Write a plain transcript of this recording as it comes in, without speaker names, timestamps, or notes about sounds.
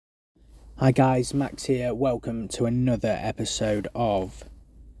Hi guys, Max here. Welcome to another episode of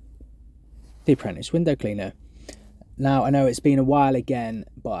The Apprentice Window Cleaner. Now, I know it's been a while again,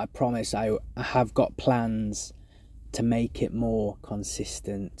 but I promise I have got plans to make it more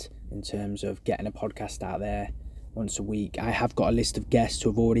consistent in terms of getting a podcast out there once a week. I have got a list of guests who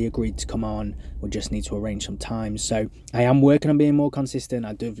have already agreed to come on. We just need to arrange some time. So I am working on being more consistent.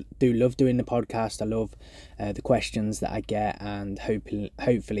 I do love doing the podcast. I love the questions that I get, and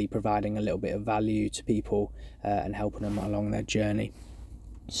hopefully providing a little bit of value to people and helping them along their journey.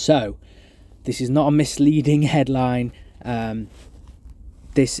 So this is not a misleading headline.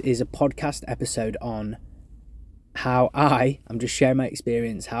 This is a podcast episode on how I'm just sharing my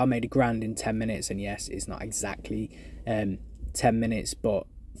experience, how I made £1,000 in 10 minutes. And yes, it's not exactly 10 minutes, but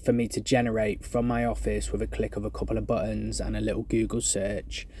for me to generate from my office with a click of a couple of buttons and a little Google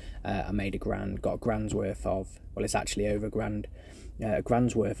search, I made £1,000, got £1,000 worth of, well, it's actually over £1,000,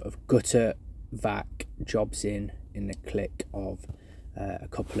 £1,000 worth of gutter vac jobs in the click of a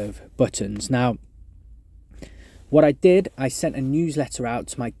couple of buttons. Now, what I did, I sent a newsletter out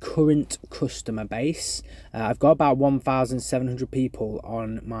to my current customer base. I've got about 1,700 people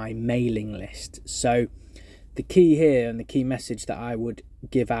on my mailing list. So the key here and the key message that I would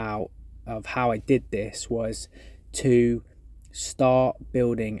give out of how I did this was to start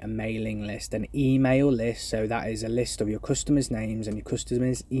building a mailing list, an email list. So that is a list of your customers' names and your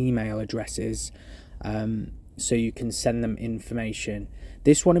customers' email addresses, so you can send them information.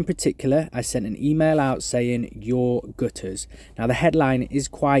 This one in particular, I sent an email out saying your gutters. Now the headline is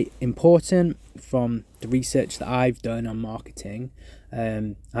quite important from the research that I've done on marketing.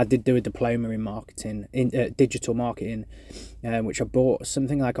 I did do a diploma in marketing, in digital marketing, which I bought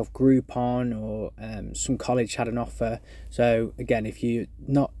something like off Groupon, or some college had an offer. So again, if you're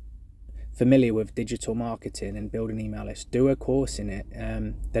not familiar with digital marketing and building email lists, do a course in it.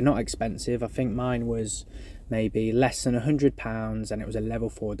 They're not expensive. I think mine was maybe less than £100, and it was a level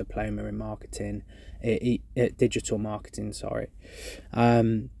 4 diploma in marketing, digital marketing, sorry.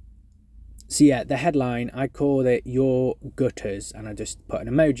 So yeah, the headline, I call it your gutters, and I just put an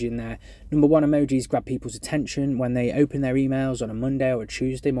emoji in there. Number one, emojis grab people's attention when they open their emails on a Monday or a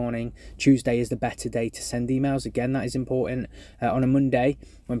Tuesday morning. Tuesday is the better day to send emails. Again, that is important. On a Monday,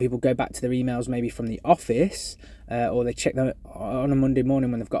 when people go back to their emails maybe from the office, or they check them on a Monday morning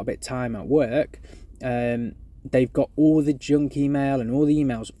when they've got a bit of time at work, they've got all the junk email and all the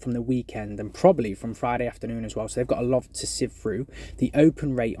emails from the weekend, and probably from Friday afternoon as well. So they've got a lot to sift through. The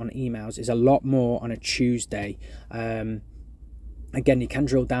open rate on emails is a lot more on a Tuesday. Again, you can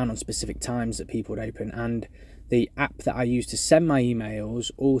drill down on specific times that people would open, and the app that I use to send my emails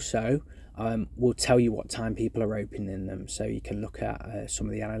also will tell you what time people are opening them. So you can look at some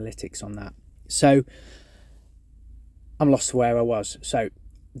of the analytics on that. So I'm lost to where I was. So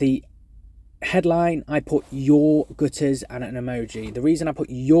the headline, I put your gutters and an emoji. The reason I put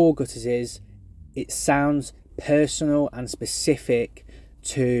your gutters is it sounds personal and specific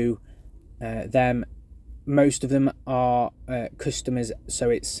to them. Most of them are customers, so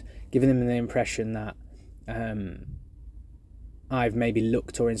it's giving them the impression that I've maybe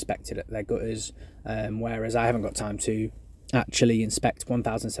looked or inspected at their gutters, whereas I haven't got time to actually inspect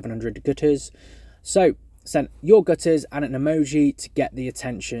 1,700 gutters. So sent your gutters and an emoji to get the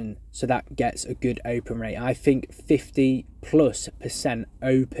attention, so that gets a good open rate. I think 50+%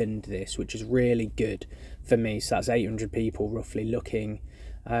 opened this, which is really good for me. So that's 800 people roughly looking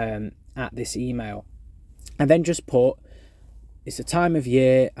at this email. And then just put, it's a time of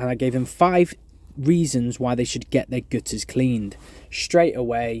year, and I gave them 5 reasons why they should get their gutters cleaned. Straight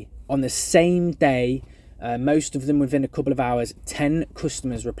away, on the same day, most of them within a couple of hours, 10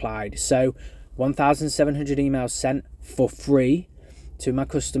 customers replied. So 1,700 emails sent for free to my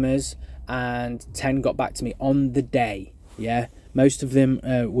customers, and 10 got back to me on the day. Yeah, most of them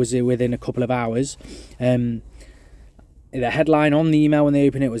was within a couple of hours. The headline on the email when they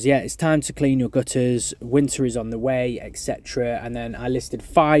open it was, yeah, it's time to clean your gutters, winter is on the way, etc. And then I listed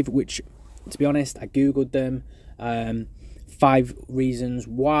 5, which, to be honest, I googled them. 5 reasons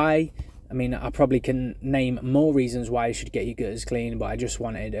why. I mean, I probably can name more reasons why you should get your gutters clean, but I just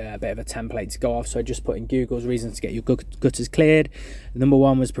wanted a bit of a template to go off. So I just put in Google's reasons to get your gutters cleared. Number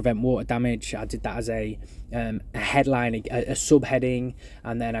 1 was prevent water damage. I did that as a headline, a subheading,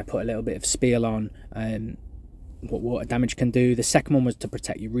 and then I put a little bit of spiel on what water damage can do. The second one was to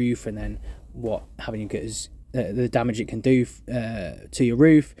protect your roof, and then what having your gutters, the damage it can do to your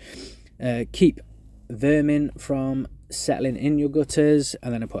roof. Keep vermin from settling in your gutters,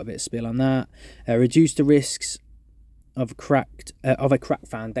 and then I put a bit of spiel on that. Reduce the risks of a cracked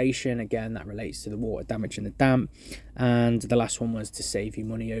foundation. Again, that relates to the water damage and the damp. And the last one was to save you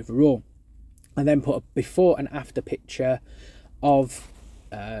money overall. I then put a before and after picture of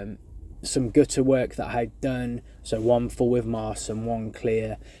some gutter work that I had done. So one full with moss and one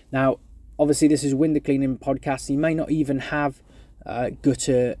clear. Now, obviously, this is a window cleaning podcast. You may not even have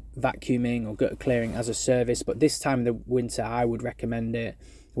gutter vacuuming or gutter clearing as a service, but this time of the winter, I would recommend it.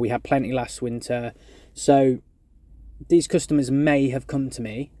 We had plenty last winter. So these customers may have come to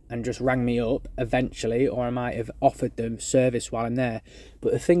me and just rang me up eventually, or I might have offered them service while I'm there.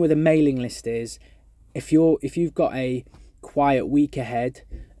 But the thing with a mailing list is, if you've got a quiet week ahead,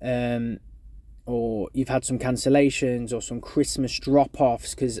 or you've had some cancellations or some Christmas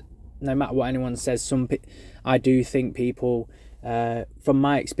drop-offs, because no matter what anyone says, I do think people, from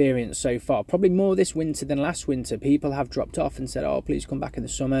my experience so far, probably more this winter than last winter, people have dropped off and said, oh, please come back in the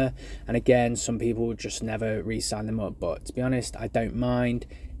summer. And again, some people would just never re-sign them up. But to be honest, I don't mind.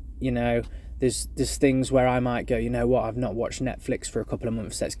 There's things where I might go, you know what, I've not watched Netflix for a couple of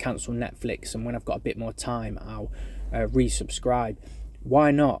months, let's cancel Netflix, and when I've got a bit more time, I'll resubscribe.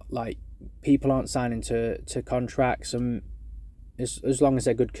 Why not? Like, people aren't signing to contracts, and as long as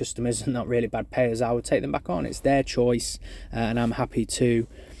they're good customers and not really bad payers, I would take them back on. It's their choice, and I'm happy to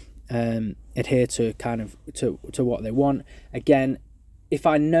adhere to kind of to what they want. Again, if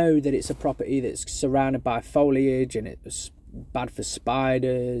I know that it's a property that's surrounded by foliage and it's bad for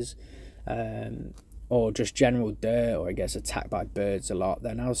spiders, or just general dirt, or it gets attacked by birds a lot,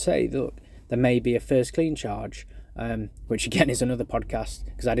 then I'll say, look, there may be a first clean charge, which again is another podcast,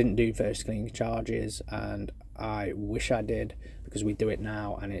 because I didn't do first clean charges and I wish I did, because we do it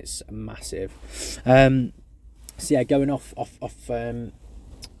now and it's massive. So yeah, going off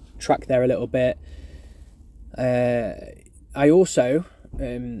track there a little bit. I also,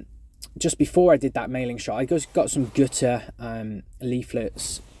 just before I did that mailing shot, I got some gutter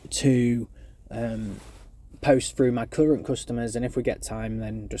leaflets to post through my current customers, and if we get time,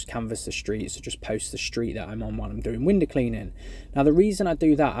 then just canvass the streets, so just post the street that I'm on while I'm doing window cleaning. Now, the reason I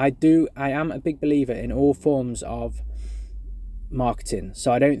do that, I am a big believer in all forms of marketing,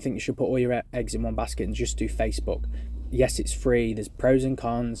 so I don't think you should put all your eggs in one basket and just do Facebook. Yes, it's free, there's pros and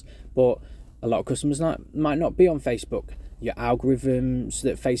cons, but a lot of customers might not be on Facebook. Your algorithms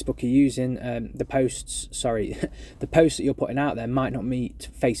that Facebook are using, the posts that you're putting out there might not meet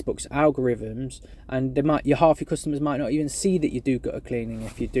Facebook's algorithms, and half your customers might not even see that you do gutter cleaning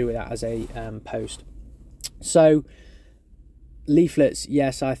if you do that as a post. So leaflets,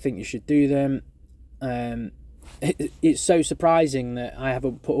 yes, I think you should do them. It's so surprising that I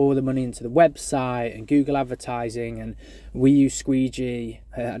haven't put all the money into the website and Google advertising, and we use Squeegee.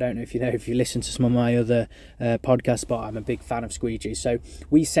 I don't know if you listen to some of my other podcasts, but I'm a big fan of Squeegee. So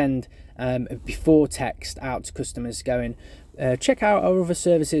we send a before text out to customers going, check out our other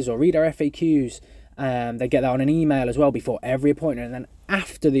services or read our FAQs. They get that on an email as well before every appointment, and then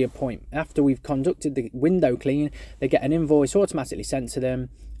after we've conducted the window clean, they get an invoice automatically sent to them,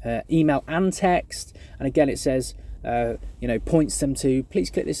 email and text, and again it says, points them to,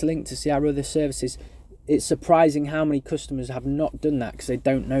 please click this link to see our other services. It's surprising how many customers have not done that, because they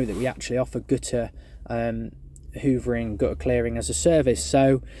don't know that we actually offer gutter hoovering, gutter clearing as a service.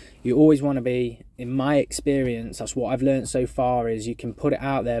 So you always want to be, in my experience, that's what I've learned so far, is you can put it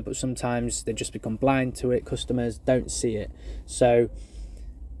out there, but sometimes they just become blind to it. Customers don't see it. So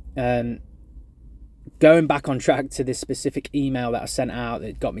going back on track to this specific email that I sent out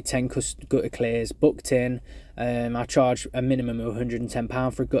that got me 10 gutter clears booked in. I charge a minimum of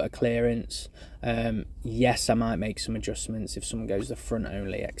 £110 for a gutter clearance. Yes, I might make some adjustments if someone goes the front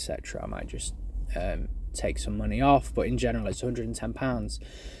only, etc. I might just take some money off, but in general it's £110.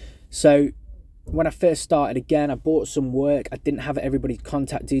 So when I first started, again, I bought some work. I didn't have everybody's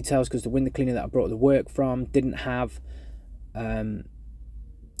contact details, because the window cleaner that I brought the work from didn't have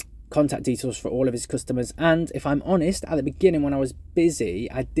contact details for all of his customers. And if I'm honest, at the beginning when I was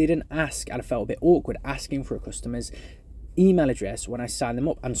busy, I didn't ask, and I felt a bit awkward asking for a customer's email address when I signed them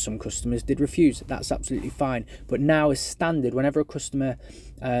up, and some customers did refuse. That's absolutely fine. But now, as standard, whenever a customer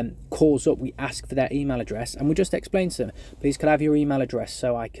calls up, we ask for their email address, and we just explain to them, please could I have your email address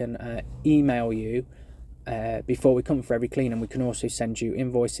so I can email you before we come for every clean, and we can also send you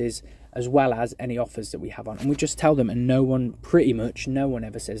invoices as well as any offers that we have on. And we just tell them, and pretty much no one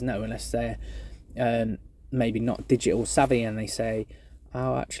ever says no, unless they're maybe not digital savvy and they say,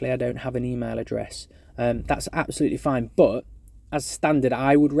 oh, actually I don't have an email address. That's absolutely fine. But as standard,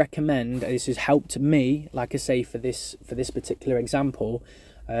 I would recommend, this has helped me, like I say, for this particular example,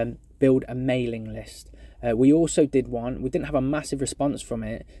 build a mailing list. We also did one, we didn't have a massive response from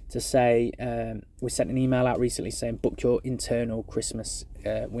it, to say, we sent an email out recently saying, book your internal Christmas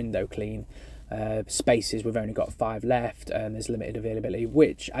window clean. Spaces, we've only got 5 left, there's limited availability,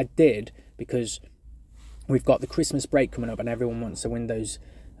 which I did because we've got the Christmas break coming up and everyone wants their windows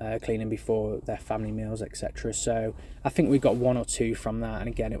cleaning before their family meals, etc. So I think we got 1 or 2 from that, and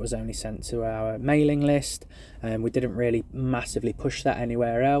again, it was only sent to our mailing list, and we didn't really massively push that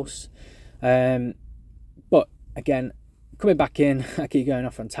anywhere else. But again, coming back in, I keep going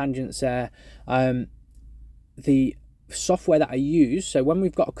off on tangents there. The software that I use, so when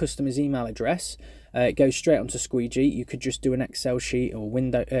we've got a customer's email address, it goes straight onto Squeegee. You could just do an Excel sheet or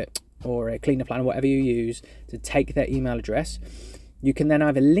or a cleaner plan, whatever you use to take their email address. You can then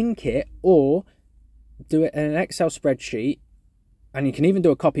either link it or do it in an Excel spreadsheet, and you can even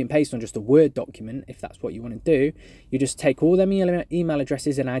do a copy and paste on just a Word document if that's what you want to do. You just take all their email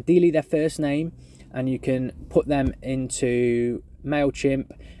addresses and ideally their first name, and you can put them into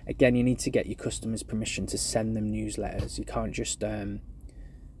MailChimp. Again, you need to get your customers' permission to send them newsletters. You can't just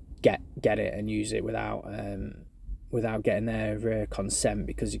get it and use it without getting their consent,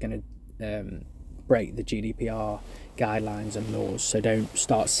 because you're going to break the GDPR guidelines and laws. So don't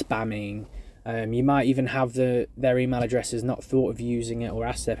start spamming. You might even have their email addresses not thought of using it or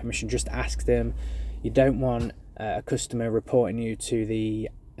ask their permission. Just ask them. You don't want a customer reporting you to the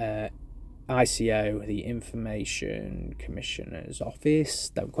ICO, the Information Commissioner's Office.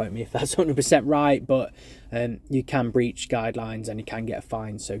 Don't quote me if that's 100% right, but you can breach guidelines and you can get a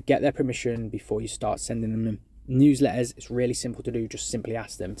fine. So get their permission before you start sending them newsletters. It's really simple to do. Just simply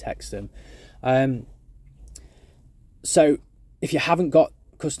ask them, text them. So if you haven't got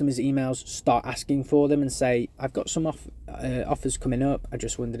customers' emails, start asking for them and say, I've got some offers coming up. I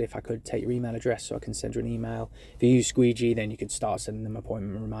just wondered if I could take your email address so I can send you an email. If you use Squeegee, then you could start sending them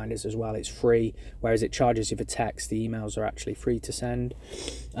appointment reminders as well. It's free, whereas it charges you for text. The emails are actually free to send.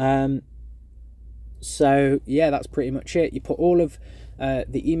 So yeah, that's pretty much it. You put all of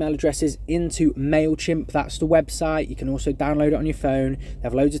the email addresses into MailChimp. That's the website. You can also download it on your phone. They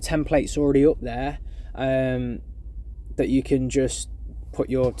have loads of templates already up there that you can just put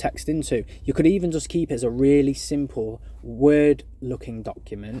your text into. You could even just keep it as a really simple Word looking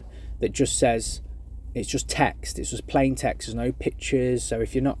document that just says, it's just text, it's just plain text, there's no pictures. So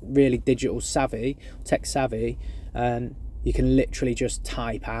if you're not really digital savvy, tech savvy, you can literally just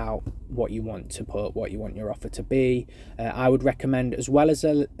type out what you want to put, what you want your offer to be. I would recommend, as well as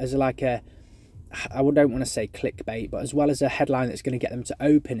I don't want to say clickbait, but as well as a headline that's going to get them to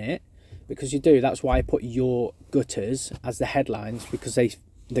open it, because that's why I put your gutters as the headlines, because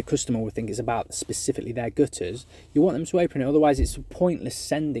the customer will think it's about specifically their gutters. You want them to open it, otherwise it's pointless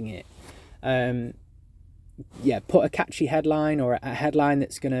sending it. Put a catchy headline or a headline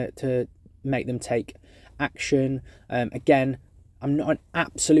that's going to make them take action. Again, I'm not an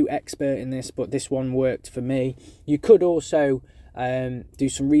absolute expert in this, but this one worked for me. You could also do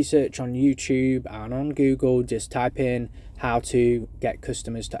some research on YouTube and on Google. Just type in how to get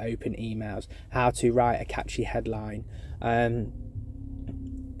customers to open emails, how to write a catchy headline.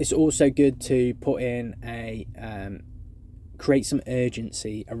 It's also good to put in create some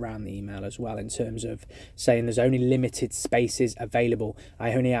urgency around the email as well, in terms of saying there's only limited spaces available.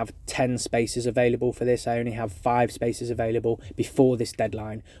 I only have 10 spaces available for this. I only have 5 spaces available before this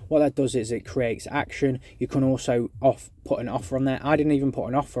deadline. What that does is it creates action. You can also put an offer on there. I didn't even put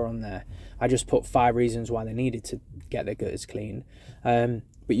an offer on there. I just put 5 reasons why they needed to get their gutters clean. But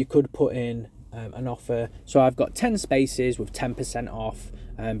you could put in an offer. So I've got 10 spaces with 10% off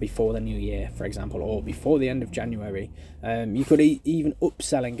before the new year, for example, or before the end of January. You could even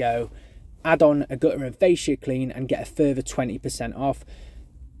upsell and go, add on a gutter and fascia clean and get a further 20% off.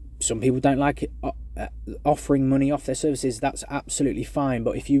 Some people don't like it, offering money off their services. That's absolutely fine.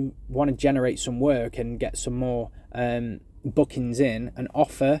 But if you want to generate some work and get some more bookings in, an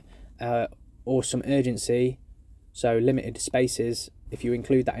offer or some urgency, so limited spaces, if you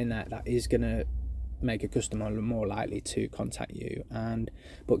include that in there, that is going to make a customer more likely to contact you and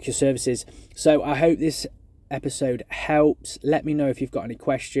book your services. So I hope this episode helps. Let me know if you've got any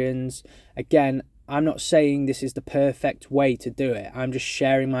questions. Again, I'm not saying this is the perfect way to do it. I'm just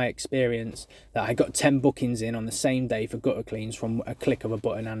sharing my experience that I got 10 bookings in on the same day for gutter cleans from a click of a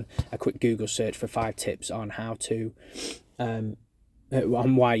button and a quick Google search for 5 tips on how to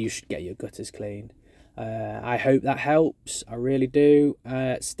on why you should get your gutters cleaned. I hope that helps. I really do.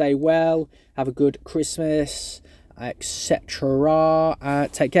 Stay well. Have a good Christmas, etc.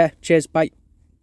 Take care. Cheers. Bye.